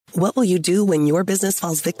What will you do when your business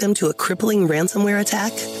falls victim to a crippling ransomware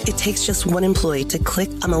attack? It takes just one employee to click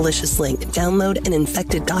a malicious link, download an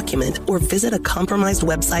infected document, or visit a compromised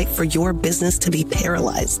website for your business to be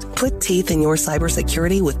paralyzed. Put teeth in your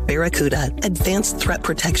cybersecurity with Barracuda. Advanced threat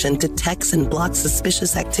protection detects and blocks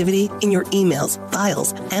suspicious activity in your emails,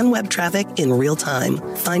 files, and web traffic in real time.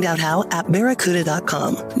 Find out how at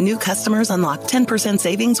Barracuda.com. New customers unlock 10%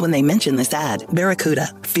 savings when they mention this ad. Barracuda,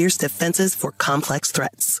 fierce defenses for complex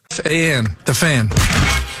threats. A.M. The Fan.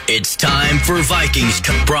 It's time for Vikings,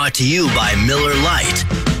 brought to you by Miller Lite.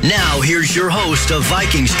 Now, here's your host of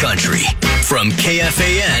Vikings Country from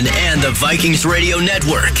KFAN and the Vikings Radio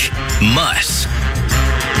Network, Muss.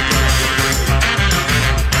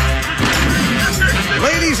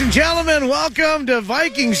 Ladies and gentlemen, welcome to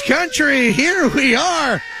Vikings Country. Here we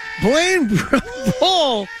are, Blaine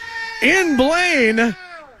Bowl in Blaine.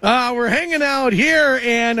 We're hanging out here,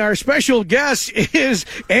 and our special guest is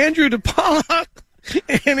Andrew DePaola.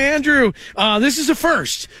 And Andrew, this is a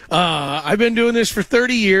first. I've been doing this for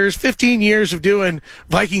 30 years, 15 years of doing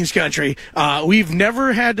Vikings Country. We've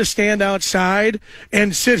never had to stand outside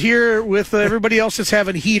and sit here with everybody else that's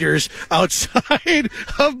having heaters outside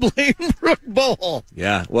of Blainbrook Bowl.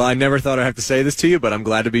 Yeah, well, I never thought I'd have to say this to you, but I'm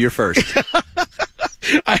glad to be your first.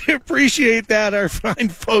 I appreciate that. Our fine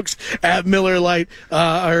folks at Miller Lite,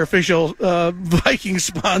 our official Viking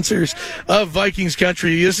sponsors of Vikings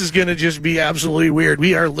Country. This is going to just be absolutely weird.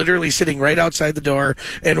 We are literally sitting right outside the door,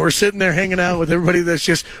 and we're sitting there hanging out with everybody that's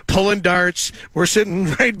just pulling darts. We're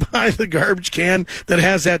sitting right by the garbage can that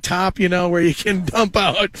has that top, where you can dump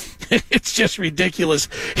out. It's just ridiculous.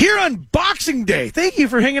 Here on Boxing Day. Thank you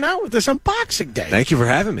for hanging out with us on Boxing Day. Thank you for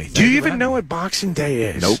having me. Do you even know what Boxing Day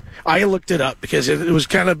is? Nope. I looked it up because it was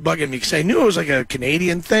kind of bugging me because I knew it was like a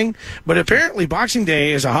Canadian thing, but apparently Boxing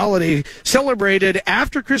Day is a holiday celebrated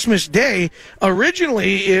after Christmas Day.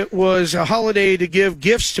 Originally, it was a holiday to give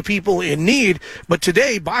gifts to people in need, but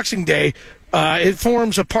today, Boxing Day, it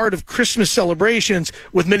forms a part of Christmas celebrations,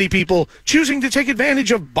 with many people choosing to take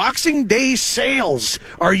advantage of Boxing Day sales.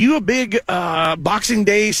 Are you a big Boxing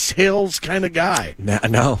Day sales kind of guy?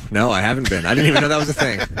 No, I haven't been. I didn't even know that was a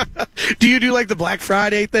thing. Do you do like the Black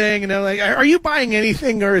Friday thing? Are you buying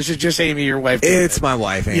anything, or is it just Amy, your wife? It's my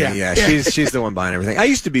wife, Amy. Yeah. She's the one buying everything. I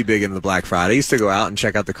used to be big into the Black Friday. I used to go out and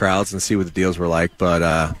check out the crowds and see what the deals were like, but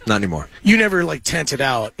not anymore. You never tented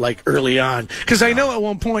out early on, because I know at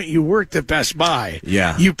one point you worked at Best Buy.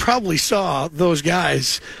 Yeah. You probably saw those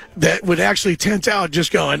guys that would actually tent out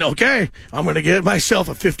just going, okay, I'm going to get myself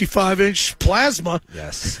a 55-inch plasma.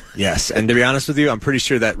 Yes. And to be honest with you, I'm pretty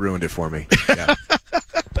sure that ruined it for me. Yeah.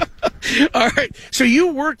 All right. So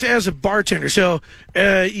you worked as a bartender. So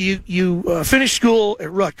you finished school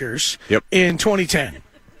at Rutgers in 2010.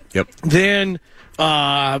 Yep. Then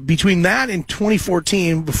between that and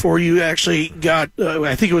 2014, before you actually got,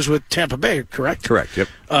 I think it was with Tampa Bay, correct? Correct,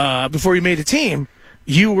 yep. Before you made a team,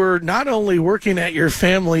 you were not only working at your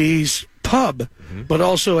family's pub, but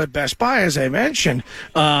also at Best Buy, as I mentioned.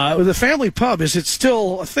 The family pub, is it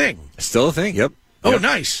still a thing? Still a thing, yep. Oh,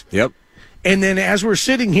 nice. Yep. And then as we're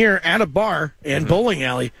sitting here at a bar and bowling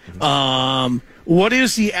alley, what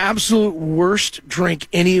is the absolute worst drink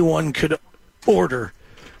anyone could order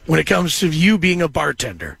when it comes to you being a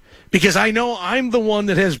bartender? Because I know I'm the one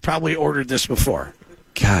that has probably ordered this before.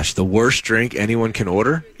 Gosh, the worst drink anyone can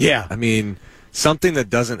order? Yeah. I mean, something that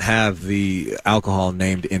doesn't have the alcohol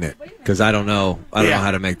named in it, because I don't know how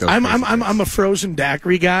to make those. I'm a frozen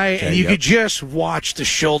daiquiri guy, and you could just watch the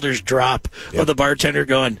shoulders drop of the bartender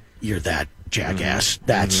going, "You're that jackass.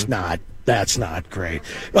 That's not great."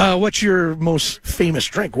 What's your most famous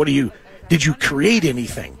drink? Did you create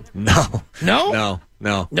anything? No.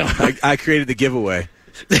 I created the giveaway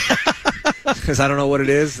because I don't know what it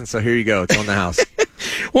is, and so here you go. It's on the house.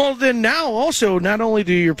 Well, then now also, not only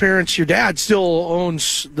do your dad still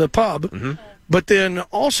owns the pub, but then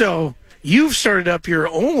also you've started up your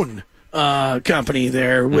own company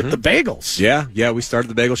there with the bagels. Yeah, we started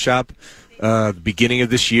the bagel shop the beginning of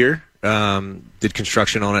this year. Did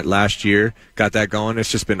construction on it last year, got that going. It's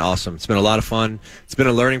just been awesome. It's been a lot of fun. It's been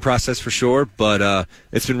a learning process for sure, but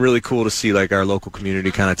it's been really cool to see our local community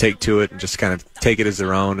kind of take to it and just kind of take it as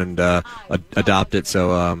their own and adopt it.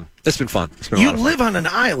 So it's been fun. It's been a lot of fun. You live on an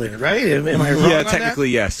island, right? Am I wrong? Yeah, technically,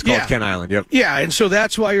 yes. It's called Kent Island, yep. Yeah, and so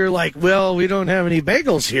that's why you're like, well, we don't have any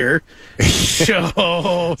bagels here.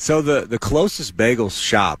 So the closest bagel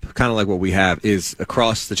shop, kind of like what we have, is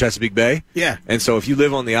across the Chesapeake Bay. Yeah. And so if you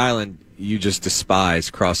live on the island, you just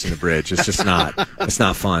despise crossing the bridge. It's just not. It's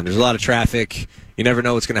not fun. There's a lot of traffic. You never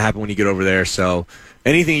know what's going to happen when you get over there. So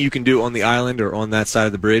anything you can do on the island or on that side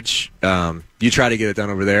of the bridge, you try to get it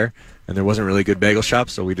done over there. and there wasn't really a good bagel shop,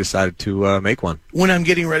 so we decided to make one. When I'm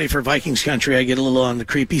getting ready for Vikings country, I get a little on the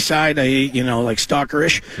creepy side, like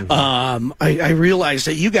stalkerish. Mm-hmm. I realize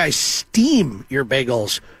that you guys steam your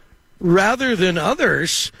bagels rather than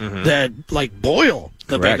others that like boil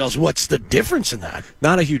the Correct. bagels. What's the difference in that?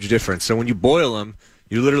 Not a huge difference. So when you boil them,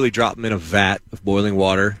 you literally drop them in a vat of boiling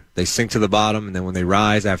water. They sink to the bottom, and then when they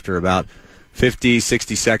rise after about 50,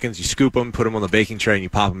 60 seconds, you scoop them, put them on the baking tray, and you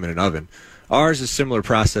pop them in an oven. Ours is a similar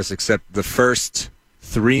process, except the first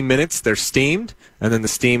 3 minutes they're steamed, and then the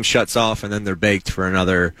steam shuts off, and then they're baked for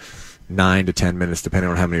another 9 to 10 minutes,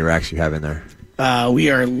 depending on how many racks you have in there. We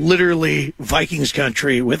are literally Vikings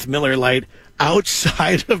country with Miller Lite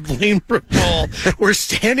outside of Blainbrook Bowl. We're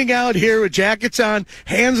standing out here with jackets on,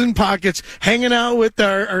 hands in pockets, hanging out with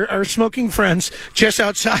our smoking friends just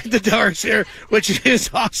outside the doors here, which is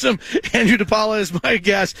awesome. Andrew DePaola is my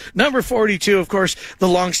guest. Number 42, of course, the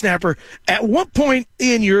long snapper. At what point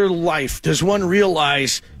in your life does one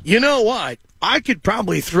realize, you know what, I could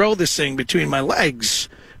probably throw this thing between my legs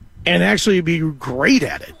and actually be great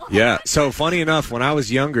at it? Yeah, so funny enough, when I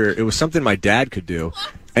was younger, it was something my dad could do.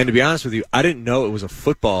 And to be honest with you, I didn't know it was a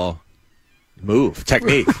football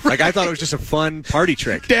technique. Like, I thought it was just a fun party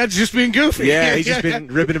trick. Dad's just being goofy. Yeah, he's just been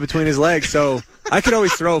ripping it between his legs. So I could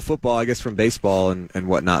always throw a football, I guess, from baseball and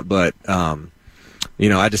whatnot. But,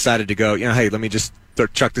 I decided to go, hey, let me just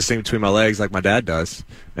chuck this thing between my legs like my dad does.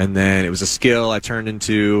 And then it was a skill I turned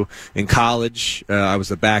into in college. I was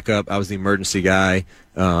the backup. I was the emergency guy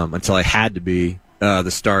until I had to be the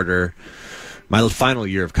starter my final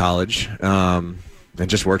year of college. It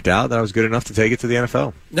just worked out that I was good enough to take it to the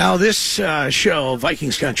NFL. Now, this show,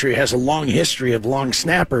 Vikings Country, has a long history of long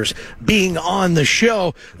snappers being on the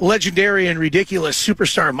show. Legendary and ridiculous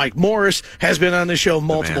superstar Mike Morris has been on the show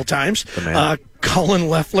multiple times. Colin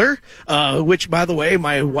Leffler, which, by the way,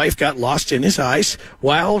 my wife got lost in his eyes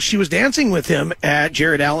while she was dancing with him at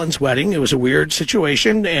Jared Allen's wedding. It was a weird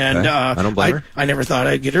situation, and I don't blame her. I never thought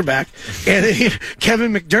I'd get her back. And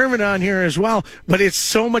Kevin McDermott on here as well. But it's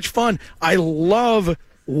so much fun. I love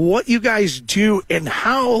what you guys do and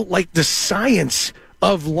how, the science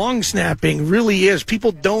of long snapping really is.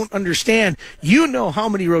 People don't understand. You know how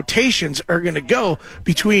many rotations are going to go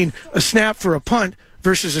between a snap for a punt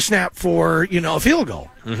versus a snap for, a field goal.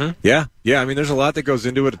 Mm-hmm. Yeah. I mean, there's a lot that goes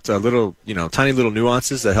into it. It's a little, tiny little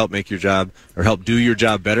nuances that help make your job or help do your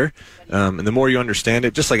job better. And the more you understand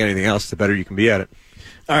it, just like anything else, the better you can be at it.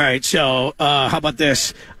 All right. So how about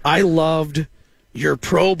this? I loved your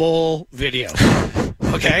Pro Bowl video.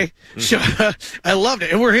 Okay, so I loved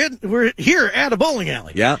it, and we're here at a bowling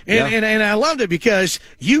alley. Yeah, and I loved it because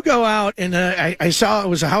you go out and I saw it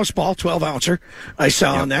was a house ball, 12-ouncer. I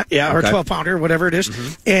saw on that, or 12-pounder, whatever it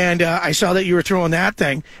is, and I saw that you were throwing that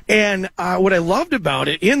thing. And what I loved about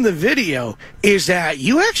it in the video is that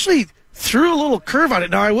you actually threw a little curve on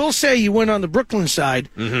it. Now, I will say you went on the Brooklyn side,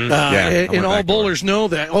 and all bowlers know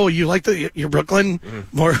that. Oh, you like your Brooklyn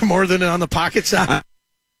more than on the pocket side.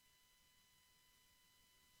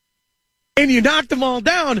 And you knocked them all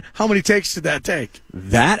down. How many takes did that take?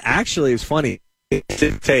 That actually is funny. It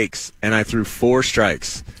takes, and I threw 4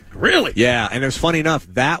 strikes. Really? Yeah, and it was funny enough,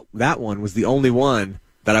 that one was the only one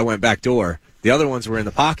that I went backdoor. The other ones were in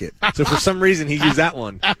the pocket. So for some reason, he used that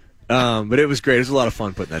one. But it was great. It was a lot of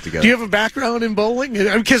fun putting that together. Do you have a background in bowling?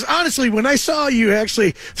 Because honestly, when I saw you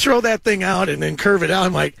actually throw that thing out and then curve it out,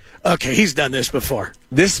 I'm like, okay, he's done this before.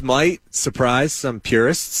 This might surprise some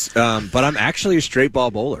purists, but I'm actually a straight ball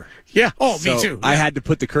bowler. Yeah. Oh, so me too. I had to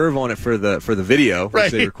put the curve on it for the video,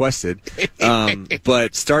 which they requested.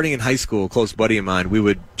 But starting in high school, a close buddy of mine, we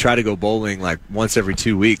would try to go bowling once every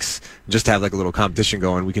 2 weeks, just to have a little competition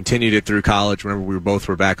going. We continued it through college whenever we both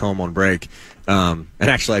were back home on break. And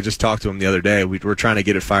actually, I just talked to him the other day. We were trying to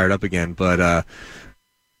get it fired up again, but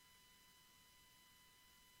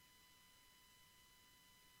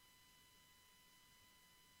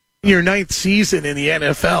your 9th season in the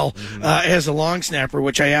NFL as a long snapper,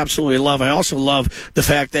 which I absolutely love. I also love the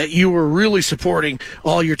fact that you were really supporting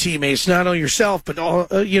all your teammates, not only yourself, but all,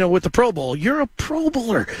 with the Pro Bowl. You're a Pro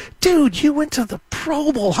Bowler. Dude, you went to the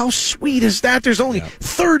Pro Bowl. How sweet is that? There's only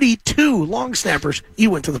 32 long snappers.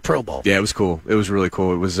 You went to the Pro Bowl. Yeah, it was cool. It was really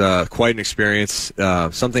cool. It was quite an experience,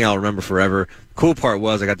 something I'll remember forever. Cool part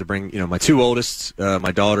was I got to bring, my 2 oldest,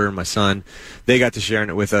 my daughter and my son. They got to share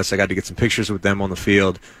it with us. I got to get some pictures with them on the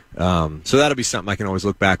field. So that'll be something I can always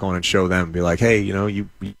look back on and show them and be like, hey, you.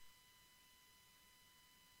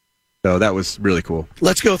 So that was really cool.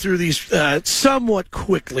 Let's go through these somewhat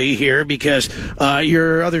quickly here because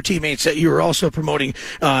your other teammates that you were also promoting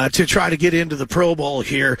to try to get into the Pro Bowl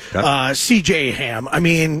here, C.J. Ham. I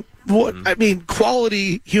mean,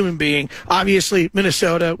 quality human being. Obviously,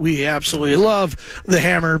 Minnesota, we absolutely love the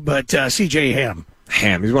Hammer, but CJ Ham.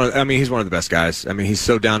 He's one of the best guys. I mean, he's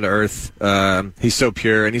so down to earth. He's so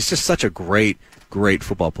pure, and he's just such a great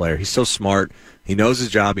football player. He's so smart. He knows his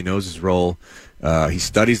job. He knows his role. He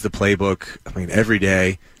studies the playbook. I mean, every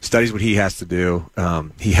day, studies what he has to do.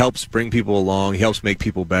 He helps bring people along. He helps make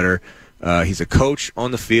people better. He's a coach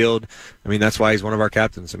on the field. I mean, that's why he's one of our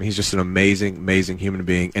captains. I mean, he's just an amazing, amazing human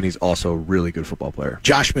being, and he's also a really good football player.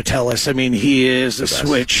 Josh Metellus, I mean, he is a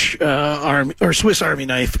Swiss Army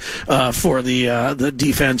knife for the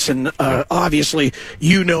defense, and obviously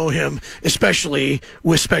you know him, especially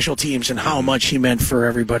with special teams and how much he meant for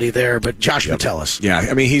everybody there. But Josh Metellus. Yeah,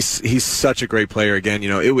 I mean, he's such a great player. Again,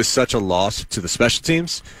 it was such a loss to the special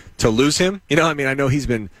teams to lose him. I mean, I know he's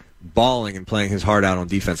been balling and playing his heart out on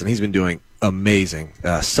defense, and he's been doing amazing.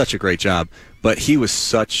 Such a great job. But he was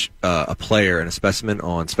such a player and a specimen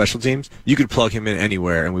on special teams. You could plug him in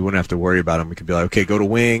anywhere, and we wouldn't have to worry about him. We could be like, okay, go to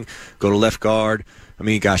wing, go to left guard. I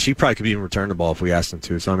mean, gosh, he probably could even return the ball if we asked him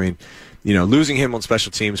to. So, I mean, losing him on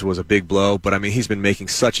special teams was a big blow, but I mean, he's been making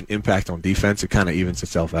such an impact on defense, it kind of evens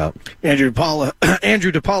itself out. Andrew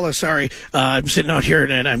DePaola, sorry. I'm sitting out here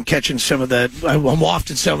and I'm catching some of that, I'm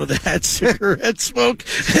wafting some of that cigarette smoke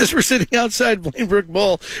as we're sitting outside Blainbrook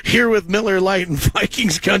Bowl here with Miller Lite and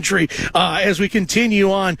Vikings Country. As we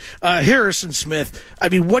continue on, Harrison Smith, I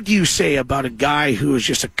mean, what do you say about a guy who is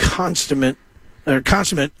just a consummate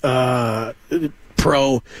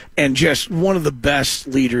pro and just one of the best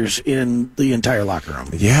leaders in the entire locker room?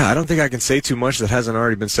 Yeah, I don't think I can say too much that hasn't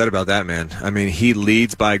already been said about that, man. I mean, he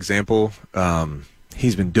leads by example.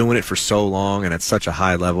 He's been doing it for so long and at such a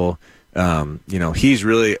high level. He's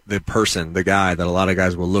really the guy that a lot of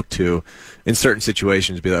guys will look to in certain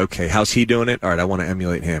situations, be like, okay, how's he doing it? All right, I want to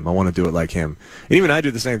emulate him. I want to do it like him. And even I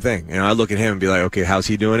do the same thing. I look at him and be like, okay, how's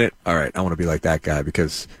he doing it? All right, I want to be like that guy,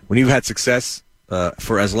 because when you've had success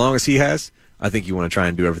for as long as he has, I think you want to try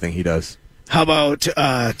and do everything he does. How about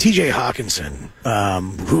TJ Hawkinson,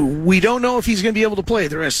 who we don't know if he's going to be able to play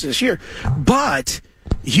the rest of this year, but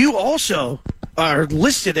you also are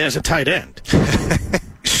listed as a tight end.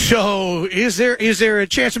 So is there a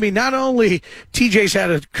chance? I mean, not only TJ's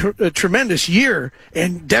had a tremendous year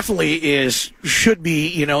and definitely should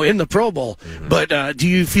be in the Pro Bowl, but do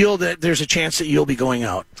you feel that there's a chance that you'll be going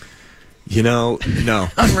out? No.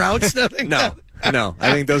 On routes, nothing. No,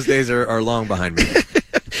 I think those days are long behind me.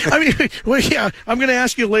 I mean, well, yeah, I'm going to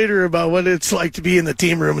ask you later about what it's like to be in the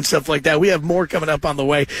team room and stuff like that. We have more coming up on the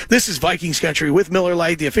way. This is Vikings Country with Miller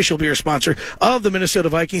Lite, the official beer sponsor of the Minnesota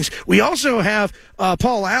Vikings. We also have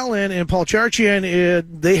Paul Allen and Paul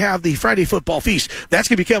Charchian. They have the Friday Football Feast. That's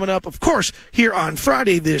going to be coming up, of course, here on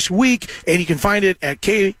Friday this week, and you can find it at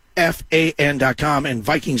KFAN.com and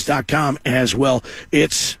Vikings.com as well.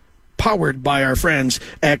 It's powered by our friends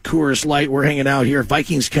at Coors Light. We're hanging out here,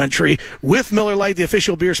 Vikings Country, with Miller Lite, the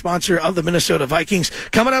official beer sponsor of the Minnesota Vikings.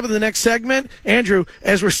 Coming up in the next segment, Andrew,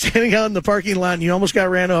 as we're standing out in the parking lot and you almost got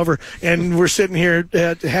ran over, and we're sitting here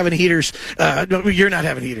having heaters. No, you're not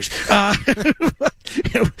having heaters.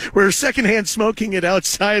 We're secondhand smoking it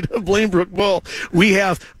outside of Blainbrook Bowl. We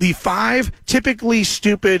have the 5 typically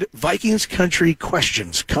stupid Vikings Country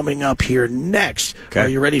questions coming up here next. Okay. Are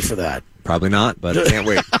you ready for that? Probably not, but I can't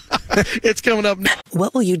wait. It's coming up now.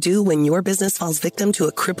 What will you do when your business falls victim to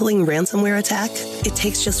a crippling ransomware attack? It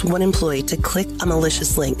takes just one employee to click a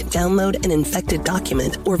malicious link, download an infected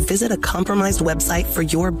document, or visit a compromised website for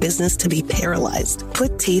your business to be paralyzed.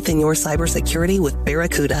 Put teeth in your cybersecurity with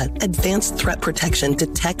Barracuda. Advanced threat protection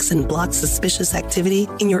detects and blocks suspicious activity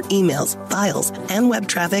in your emails, files, and web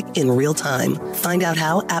traffic in real time. Find out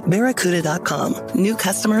how at Barracuda.com. New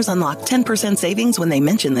customers unlock 10% savings when they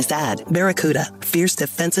mention this ad. Barracuda, fierce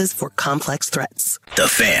defenses for complex threats. The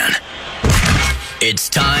Fan. It's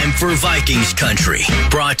time for Vikings Country,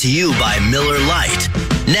 brought to you by Miller Lite.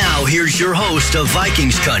 Now here's your host of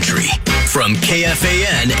Vikings Country from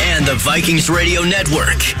KFAN and the Vikings Radio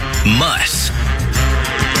Network, Muss.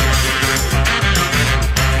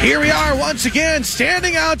 Here we are once again,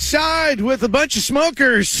 standing outside with a bunch of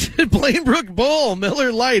smokers at Blainbrook Bowl,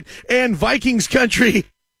 Miller Lite, and Vikings Country.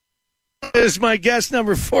 Is my guest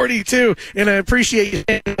number 42, and I appreciate you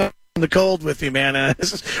standing up in the cold with me, man.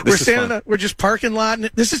 We're standing up, we're just parking lot,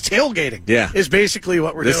 and this is tailgating. Yeah, is basically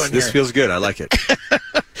what we're doing here. This feels good. I like it.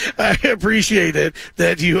 I appreciate it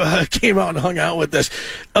that you came out and hung out with us.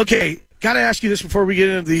 Okay, got to ask you this before we get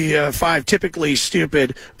into the 5 typically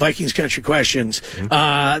stupid Vikings Country questions.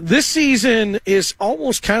 This season is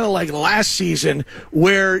almost kind of like last season,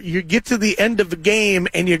 where you get to the end of the game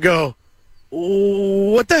and you go,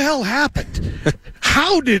 what the hell happened?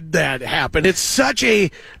 How did that happen? It's such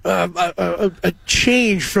a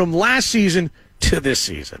change from last season to this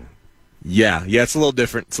season. Yeah, it's a little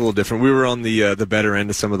different. We were on the better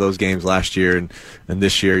end of some of those games last year, and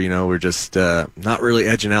this year, we're just not really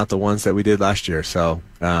edging out the ones that we did last year. So,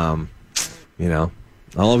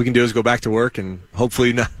 all we can do is go back to work and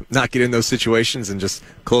hopefully not get in those situations and just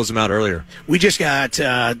close them out earlier. We just got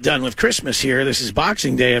done with Christmas here. This is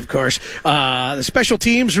Boxing Day, of course. The special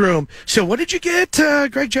teams room. So what did you get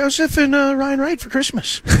Greg Joseph and Ryan Wright for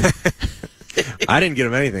Christmas? I didn't get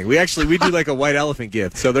them anything. We do like a white elephant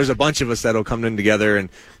gift. So there's a bunch of us that'll come in together and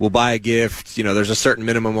we'll buy a gift. There's a certain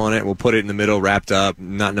minimum on it. We'll put it in the middle, wrapped up,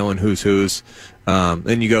 not knowing who's whose.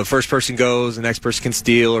 Then you go, first person goes, the next person can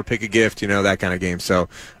steal or pick a gift, that kind of game. So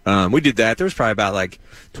we did that. There was probably about like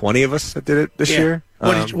 20 of us that did it this year.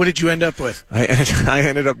 What did you end up with? I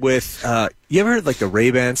ended up with, you ever heard like the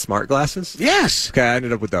Ray-Ban smart glasses? Yes. Okay, I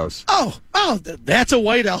ended up with those. Oh, that's a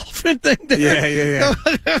white elephant thing there. Yeah.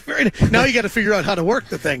 Now you got to figure out how to work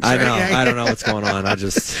the things. I right? know. I don't know what's going on.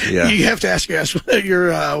 You have to ask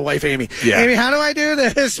your wife, Amy. Yeah. Amy, how do I do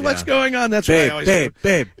this? What's going on? That's what I always do.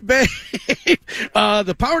 Babe.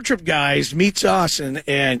 The Power Trip guys, Meets Us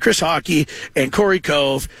and Chris Hockey and Corey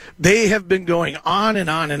Cove, they have been going on and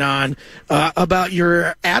on and on about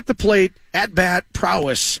your at the plate, at bat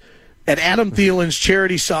prowess at Adam Thielen's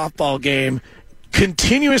charity softball game,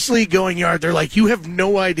 continuously going yard. They're like, you have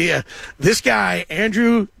no idea. This guy,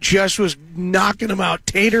 Andrew, just was knocking him out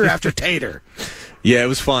tater after tater. Yeah, it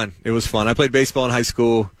was fun. I played baseball in high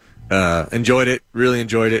school, enjoyed it, really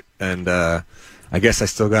enjoyed it, and I guess I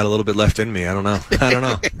still got a little bit left in me. I don't know.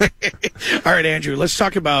 All right, Andrew, let's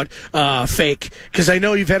talk about fake, because I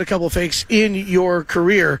know you've had a couple of fakes in your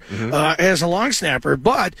career as a long snapper,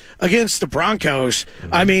 but against the Broncos,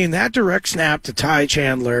 I mean, that direct snap to Ty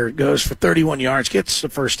Chandler goes for 31 yards, gets the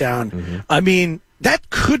first down. I mean, that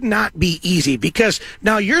could not be easy, because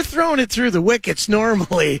now you're throwing it through the wickets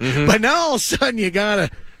normally, but now all of a sudden you got to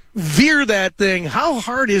veer that thing. How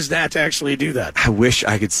hard is that to actually do that? I wish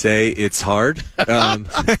I could say it's hard. I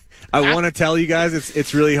want to tell you guys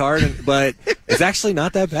it's really hard, but it's actually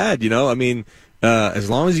not that bad. I mean, as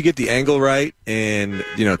long as you get the angle right and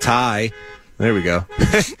Ty. There we go.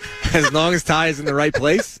 As long as Ty is in the right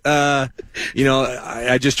place, I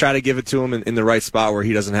just try to give it to him in the right spot where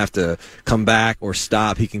he doesn't have to come back or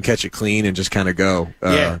stop. He can catch it clean and just kind of go,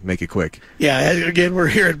 make it quick. Yeah, again, we're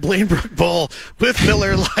here at Blainbrook Bowl with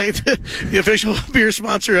Miller Lite, the official beer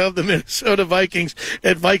sponsor of the Minnesota Vikings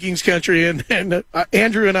at Vikings Country. And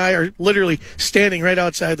Andrew and I are literally standing right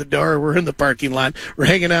outside the door. We're in the parking lot. We're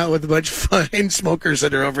hanging out with a bunch of fine smokers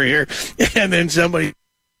that are over here. And then somebody...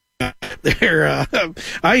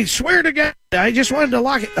 I swear to God, I just wanted to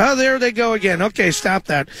lock it. Oh, there they go again. Okay, stop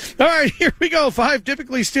that. All right, here we go. 5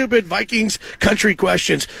 typically stupid Vikings country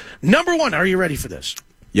questions. Number 1, are you ready for this?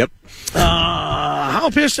 Yep.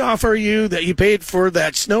 How pissed off are you that you paid for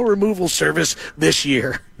that snow removal service this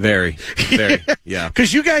year? Very, yeah.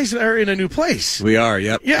 Because you guys are in a new place. We are,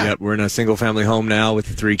 yep. Yeah. Yep. We're in a single-family home now with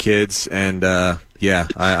 3 kids, and I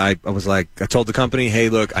was like, I told the company, hey,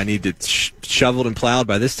 look, I need it shoveled and plowed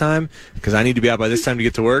by this time because I need to be out by this time to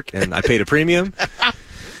get to work, and I paid a premium.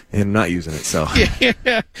 And I'm not using it, so.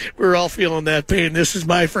 Yeah, we're all feeling that pain. This is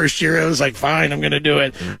my first year. I was like, fine, I'm going to do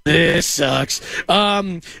it. This sucks.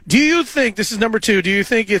 Do you think, this is number 2, do you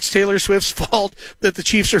think it's Taylor Swift's fault that the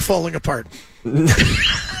Chiefs are falling apart?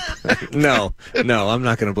 No, I'm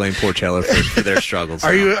not going to blame poor Taylor for their struggles.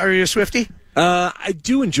 Are you a Swiftie? I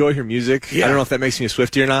do enjoy her music. Yeah. I don't know if that makes me a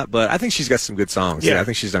Swiftie or not, but I think she's got some good songs. Yeah, I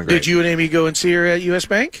think she's done great. Did you and Amy go and see her at U.S.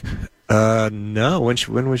 Bank? No.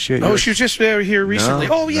 When was she? She was just here recently.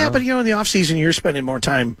 No. But in the off season, you're spending more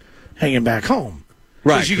time hanging back home.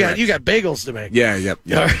 Right. You got bagels to make. Yeah. Yep.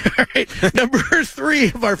 All right. Number 3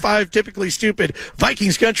 of our 5 typically stupid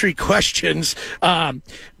Vikings country questions.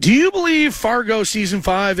 Do you believe Fargo season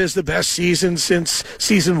 5 is the best season since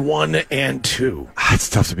season 1 and 2? It's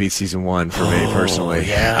tough to beat season 1 for me personally.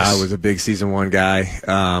 Yes. I was a big season 1 guy.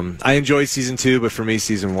 I enjoyed season 2, but for me,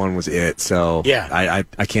 season 1 was it. So yeah,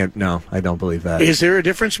 I can't. No, I don't believe that. Is there a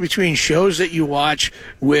difference between shows that you watch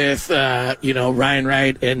with Ryan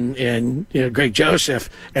Wright and Greg Joseph,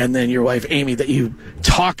 and then your wife Amy, that you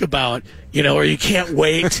talk about, or you can't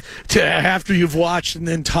wait to after you've watched and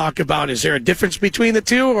then talk about? Is there a difference between the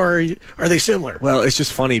two, or are they similar? Well, it's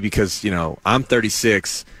just funny because I'm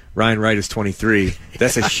 36, Ryan Wright is 23.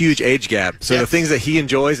 That's a huge age gap. So the things that he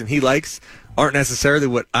enjoys and he likes aren't necessarily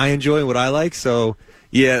what I enjoy and what I like. So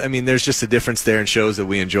Yeah, I mean, there's just a difference there in shows that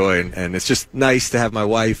we enjoy, and it's just nice to have my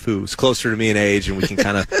wife who's closer to me in age, and we can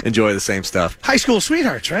kind of enjoy the same stuff. High school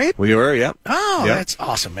sweethearts, right? We were, yep. Oh, Yep. That's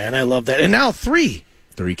awesome, man. I love that. And now 3.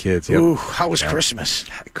 3 kids, yep. Ooh, how was Christmas?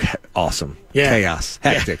 Awesome. Yeah. Chaos.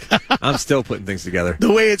 Hectic. I'm still putting things together.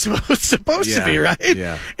 The way it's supposed to be, right?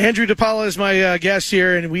 Yeah. Andrew DePaola is my guest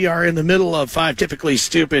here, and we are in the middle of 5 typically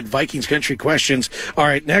stupid Vikings country questions. All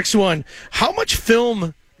right, next one. How much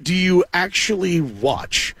film do you actually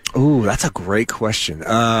watch? Ooh, that's a great question.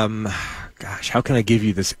 Gosh, how can I give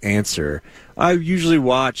you this answer? I usually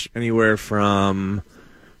watch anywhere from,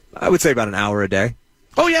 I would say, about an hour a day.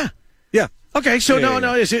 Oh, yeah. Yeah. Okay, so Yeah.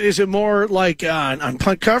 no, is it more like on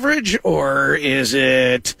punt coverage, or is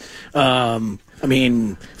it,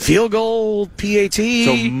 field goal, PAT?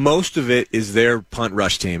 So most of it is their punt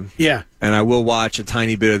rush team. Yeah. And I will watch a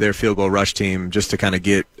tiny bit of their field goal rush team just to kind of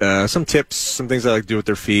get some tips, some things I like to do with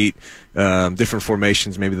their feet, different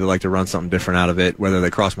formations. Maybe they like to run something different out of it, whether they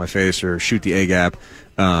cross my face or shoot the A-gap.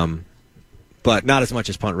 But not as much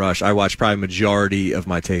as punt rush. I watch probably majority of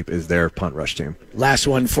my tape is their punt rush team. Last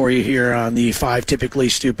one for you here on the 5 typically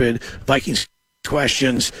stupid Vikings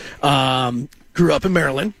questions. Grew up in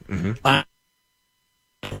Maryland. Mm-hmm.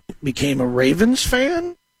 Became a Ravens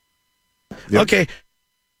fan. Yep. Okay.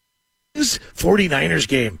 49ers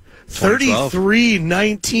game. 2012.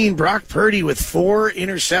 33-19. Brock Purdy with 4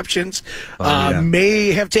 interceptions. Yeah.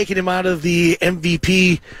 May have taken him out of the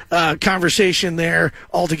MVP conversation there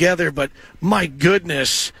altogether, but my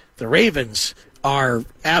goodness, the Ravens are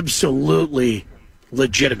absolutely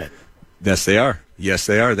legitimate. Yes, they are. Yes,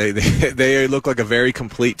 they are. They look like a very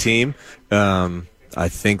complete team. I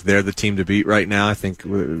think they're the team to beat right now. I think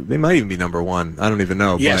they might even be number 1. I don't even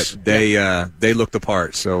know. Yes. But they look the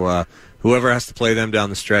part. So whoever has to play them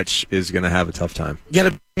down the stretch is going to have a tough time. You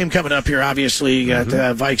got a game coming up here, obviously. You got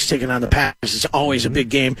Vikes taking on the Packers. It's always a big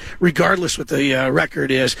game, regardless what the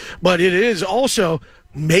record is. But it is also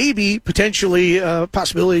maybe potentially a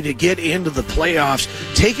possibility to get into the playoffs,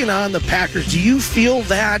 taking on the Packers. Do you feel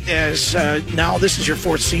that as now this is your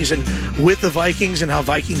 4th season with the Vikings, and how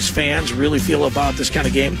Vikings fans really feel about this kind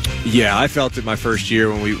of game? Yeah, I felt it my first year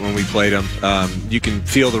when we played them. You can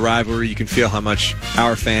feel the rivalry. You can feel how much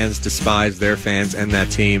our fans despise their fans and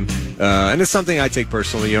that team. And it's something I take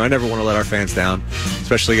personally. I never want to let our fans down,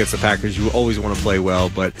 especially against the Packers. You always want to play well,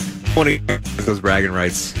 but I want to get those bragging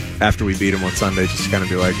rights after we beat them on Sunday, just kind of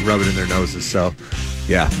be like, rub it in their noses. So,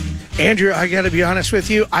 yeah. Andrew, I got to be honest with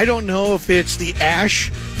you. I don't know if it's the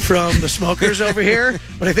ash from the smokers over here,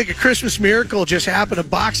 but I think a Christmas miracle just happened, a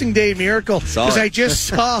Boxing Day miracle, because I just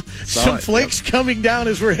saw some flakes coming down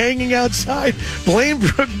as we're hanging outside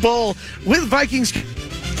Blainbrook Bowl with Vikings.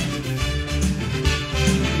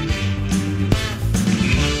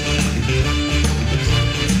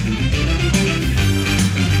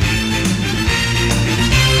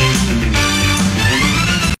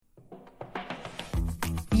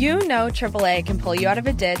 You know AAA can pull you out of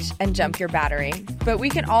a ditch and jump your battery, but we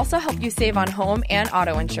can also help you save on home and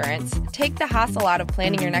auto insurance, take the hassle out of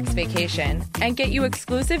planning your next vacation, and get you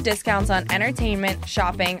exclusive discounts on entertainment,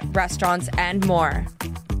 shopping, restaurants, and more.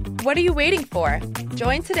 What are you waiting for?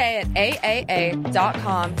 Join today at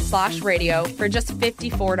aaa.com/radio for just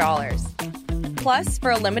 $54. Plus, for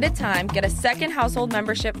a limited time, get a second household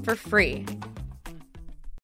membership for free.